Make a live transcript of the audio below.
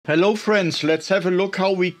Hello friends, let's have a look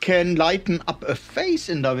how we can lighten up a face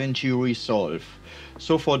in DaVinci Resolve.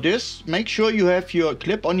 So for this, make sure you have your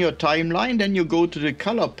clip on your timeline, then you go to the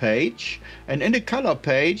color page, and in the color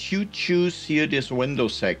page you choose here this window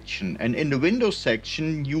section, and in the window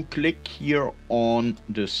section you click here on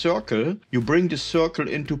the circle. You bring the circle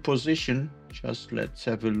into position. Just let's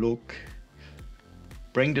have a look.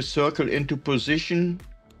 Bring the circle into position,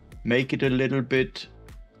 make it a little bit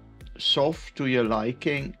soft to your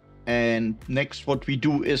liking. And next what we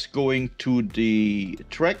do is going to the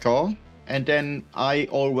tracker, and then I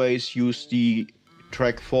always use the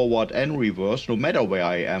track forward and reverse no matter where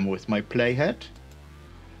I am with my playhead,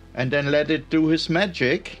 and then let it do his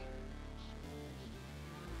magic.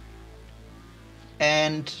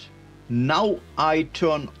 And now I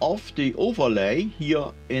turn off the overlay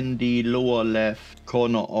here in the lower left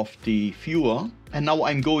corner of the viewer, and now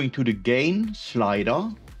I'm going to the gain slider,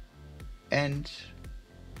 and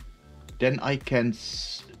then I can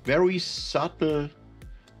very subtle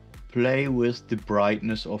play with the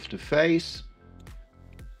brightness of the face.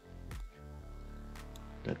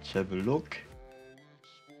 Let's have a look.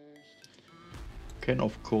 Can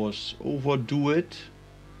of course overdo it,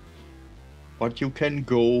 but you can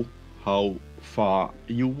go how far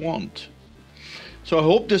you want. So I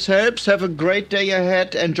hope this helps. Have a great day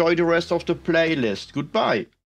ahead. Enjoy the rest of the playlist. Goodbye.